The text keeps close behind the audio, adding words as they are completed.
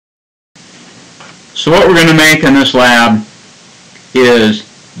So what we're going to make in this lab is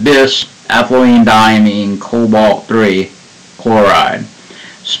bis-ethylene diamine cobalt 3 chloride.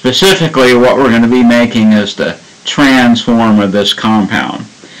 Specifically, what we're going to be making is the transform of this compound.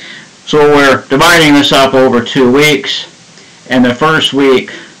 So we're dividing this up over 2 weeks. And the first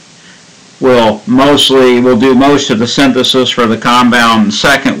week we'll do most of the synthesis for the compound. The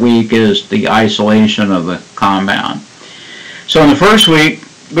second week is the isolation of the compound. So in the first week,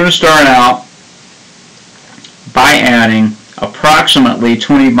 we're going to start out by adding approximately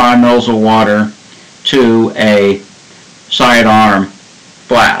 25 mils of water to a sidearm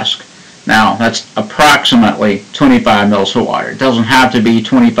flask. Now, that's approximately 25 mils of water. It doesn't have to be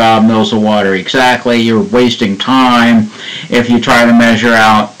 25 mils of water exactly. You're wasting time if you try to measure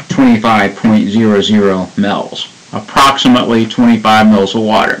out 25.00 mils. Approximately 25 mils of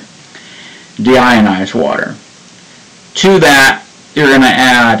water. Deionized water. To that, you're going to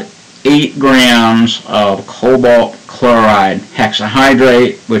add 8 grams of cobalt chloride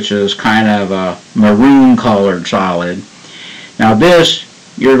hexahydrate, which is kind of a maroon colored solid. Now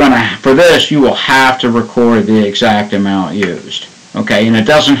for this you will have to record the exact amount used. Okay, and it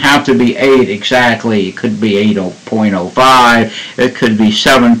doesn't have to be 8 exactly. It could be 8.05, it could be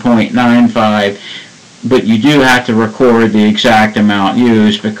 7.95, but you do have to record the exact amount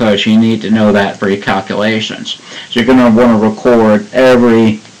used because you need to know that for your calculations. So you're going to want to record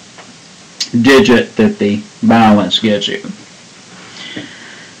every digit that the balance gives you.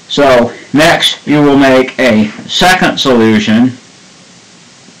 So next you will make a second solution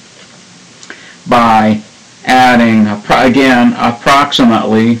by adding, again,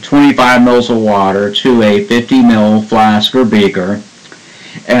 approximately 25 mils of water to a 50 ml flask or beaker.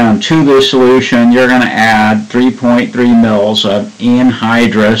 And to this solution, you're going to add 3.3 mils of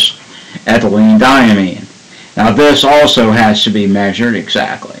anhydrous ethylene diamine. Now this also has to be measured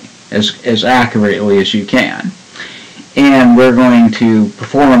exactly, as accurately as you can. And we're going to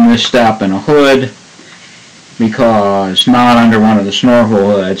perform this step in a hood, because not under one of the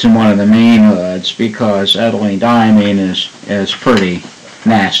snorkel hoods and one of the main hoods, because ethylene diamine is pretty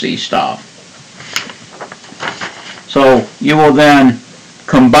nasty stuff. So you will then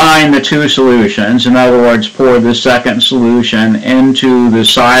combine the two solutions. In other words, pour the second solution into the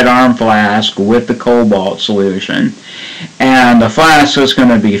sidearm flask with the cobalt solution, and the flask is going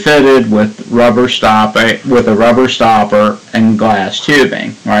to be fitted with a rubber stopper and glass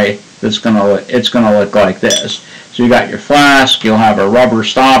tubing. Right? It's going to look like this. So you got your flask, you'll have a rubber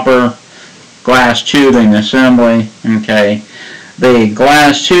stopper, glass tubing assembly. Okay, the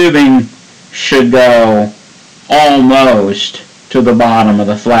glass tubing should go almost to the bottom of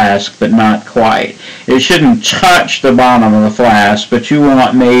the flask, but not quite. It shouldn't touch the bottom of the flask, but you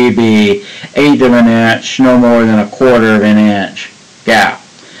want maybe 1/8 of an inch, no more than 1/4 of an inch gap.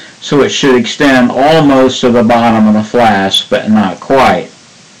 So it should extend almost to the bottom of the flask, but not quite.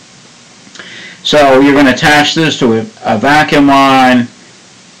 So you're going to attach this to a vacuum line,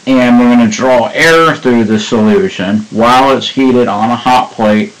 and we're going to draw air through the solution while it's heated on a hot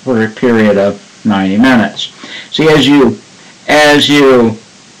plate for a period of 90 minutes. See, as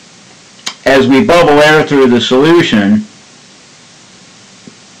we bubble air through the solution,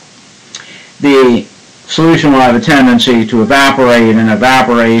 the solution will have a tendency to evaporate, and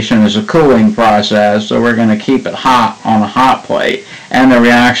evaporation is a cooling process, so we're going to keep it hot on a hot plate, and the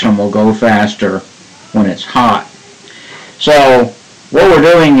reaction will go faster when it's hot. So what we're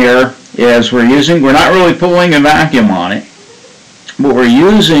doing here is we're not really pulling a vacuum on it, but we're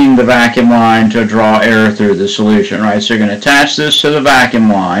using the vacuum line to draw air through the solution, right? So you're going to attach this to the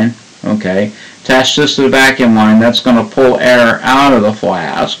vacuum line, okay? Attach this to the vacuum line. That's going to pull air out of the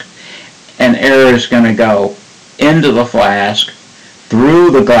flask, and air is going to go into the flask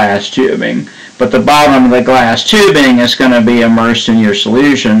through the glass tubing, but the bottom of the glass tubing is going to be immersed in your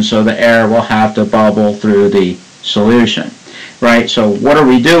solution, so the air will have to bubble through the solution, right? So what are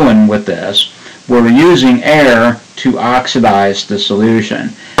we doing with this? We're using air to oxidize the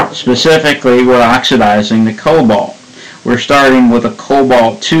solution. Specifically, we're oxidizing the cobalt. We're starting with a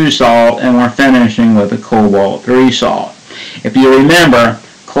cobalt 2 salt, and we're finishing with a cobalt 3 salt. If you remember,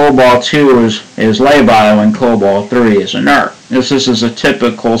 cobalt 2 is labile and cobalt 3 is inert. This is a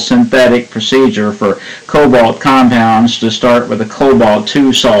typical synthetic procedure for cobalt compounds, to start with a cobalt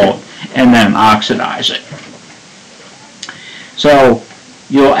 2 salt and then oxidize it. So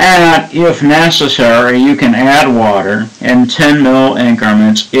you'll add, if necessary, you can add water in 10 ml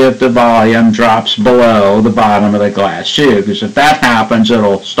increments if the volume drops below the bottom of the glass tube, because if that happens,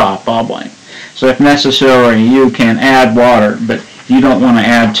 it'll stop bubbling. So if necessary, you can add water, but you don't want to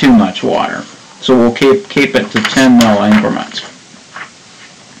add too much water. So we'll keep it to 10 ml increments.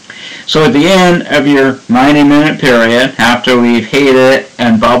 So at the end of your 90-minute period, after we've heated it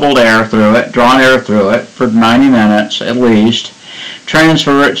and bubbled air through it, drawn air through it for 90 minutes at least,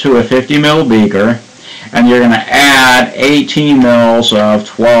 transfer it to a 50 ml beaker, and you're going to add 18 mils of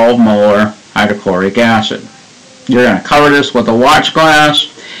 12 molar hydrochloric acid. You're going to cover this with a watch glass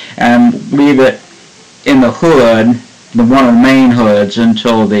and leave it in the hood, one of the main hoods,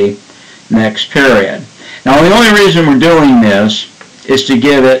 until the next period. Now the only reason we're doing this is to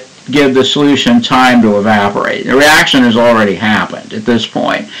give the solution time to evaporate. The reaction has already happened at this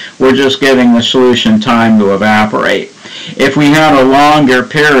point. We're just giving the solution time to evaporate. If we had a longer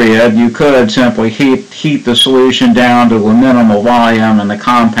period, you could simply heat the solution down to a minimal volume and the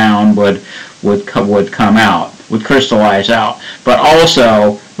compound would come out, would crystallize out. But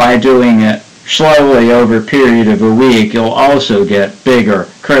also, by doing it slowly over a period of a week, you'll also get bigger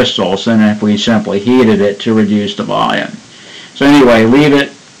crystals than if we simply heated it to reduce the volume. So anyway, leave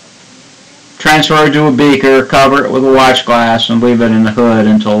it, transfer it to a beaker, cover it with a watch glass, and leave it in the hood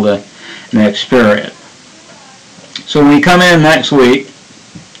until the next period. So when we come in next week,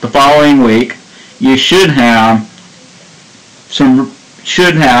 the following week, you should have some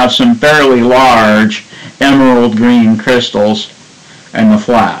fairly large emerald green crystals in the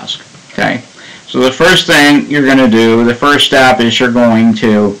flask. Okay. So the first thing you're going to do, the first step, is you're going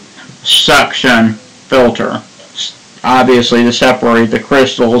to suction filter, obviously to separate the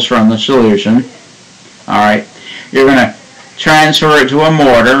crystals from the solution. Alright, you're going to transfer it to a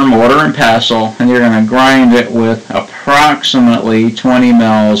mortar and pestle, and you're going to grind it with approximately 20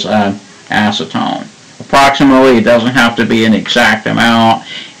 mils of acetone. Approximately, it doesn't have to be an exact amount.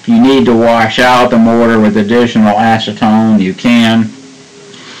 If you need to wash out the mortar with additional acetone, you can.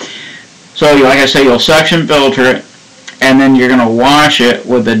 So, like I say, you'll suction filter it, and then you're going to wash it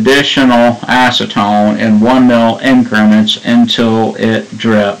with additional acetone in 1 ml increments until it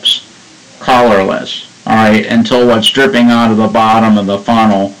drips colorless. Alright, until what's dripping out of the bottom of the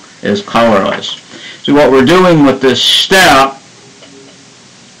funnel is colorless. So what we're doing with this step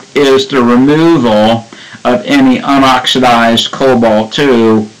is the removal of any unoxidized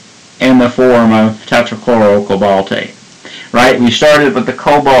cobalt-2 in the form of tetrachlorocobaltate. Right? We started with the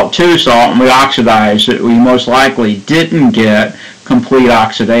cobalt-2 salt and we oxidized it. We most likely didn't get complete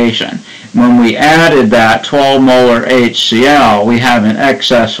oxidation. When we added that 12 molar HCl, we have an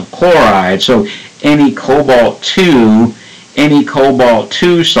excess of chloride. So any cobalt-2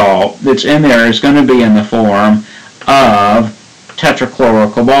 salt that's in there is going to be in the form of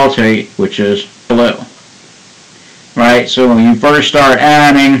tetrachlorocobaltate, which is blue. Right? So when you first start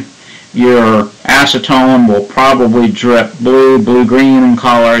adding, your acetone will probably drip blue-green in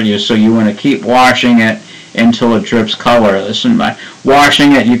color, so you want to keep washing it until it drips colorless. And by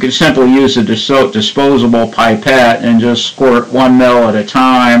washing it, you can simply use a disposable pipette and just squirt 1 ml at a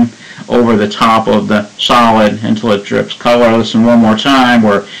time over the top of the solid until it drips colorless. And one more time,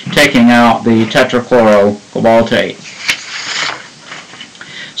 we're taking out the tetrachlorocobaltate.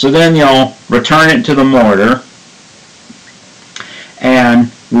 So then you'll return it to the mortar,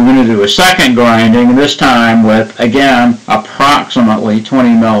 and we're going to do a second grinding, this time with, again, approximately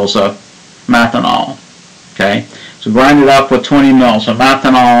 20 mils of methanol. Okay, so grind it up with 20 mils of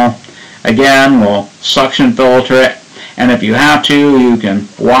methanol. Again, we'll suction filter it, and if you have to, you can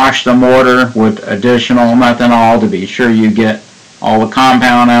wash the mortar with additional methanol to be sure you get all the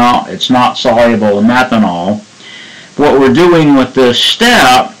compound out. It's not soluble in methanol. What we're doing with this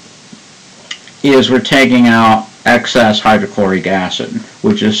step is we're taking out excess hydrochloric acid,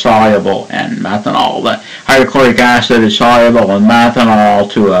 which is soluble in methanol. The hydrochloric acid is soluble in methanol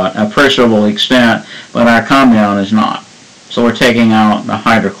to an appreciable extent, but our compound is not. So we're taking out the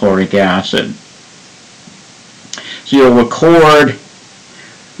hydrochloric acid. So you'll record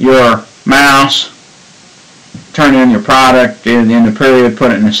your mass, turn in your product in the period,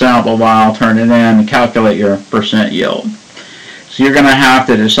 put it in a sample vial, turn it in, and calculate your percent yield. So you're going to have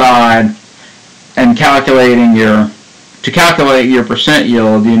to decide, and to calculate your percent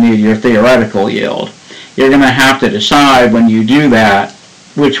yield, you need your theoretical yield. You're going to have to decide when you do that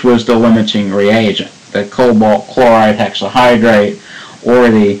which was the limiting reagent, the cobalt chloride hexahydrate or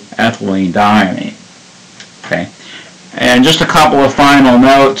the ethylene diamine. Okay, and just a couple of final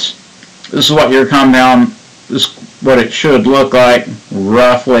notes. This is what your compound, this is what it should look like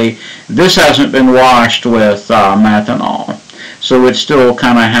roughly. This hasn't been washed with methanol, so it still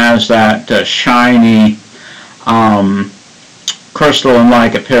kind of has that shiny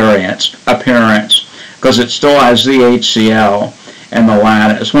crystalline-like appearance because it still has the HCl and the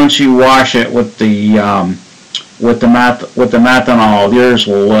lattice. Once you wash it with the with the methanol, yours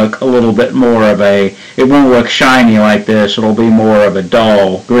will look a little bit more of a, it won't look shiny like this, it'll be more of a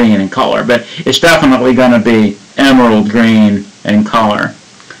dull green in color, but it's definitely going to be emerald green in color.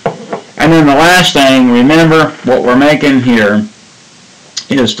 And then the last thing, remember what we're making here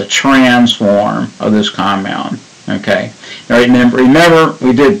is the transform of this compound. Okay. Now remember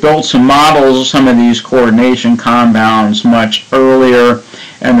we built some models of some of these coordination compounds much earlier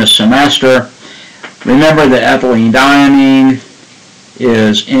in the semester. Remember that ethylene diamine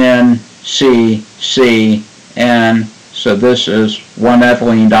is NCCN, so this is one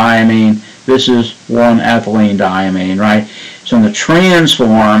ethylene diamine, this is one ethylene diamine, right? So in the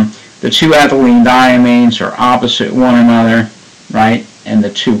transform, the two ethylene diamines are opposite one another, right? And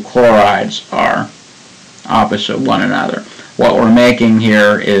the two chlorides are opposite one another. What we're making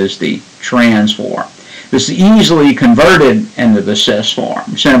here is the transform. This is easily converted into the cis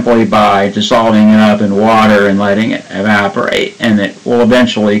form simply by dissolving it up in water and letting it evaporate, and it will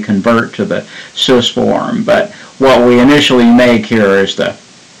eventually convert to the cis form. But what we initially make here is the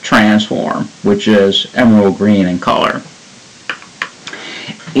transform, which is emerald green in color.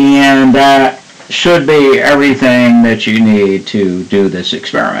 And that should be everything that you need to do this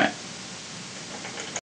experiment.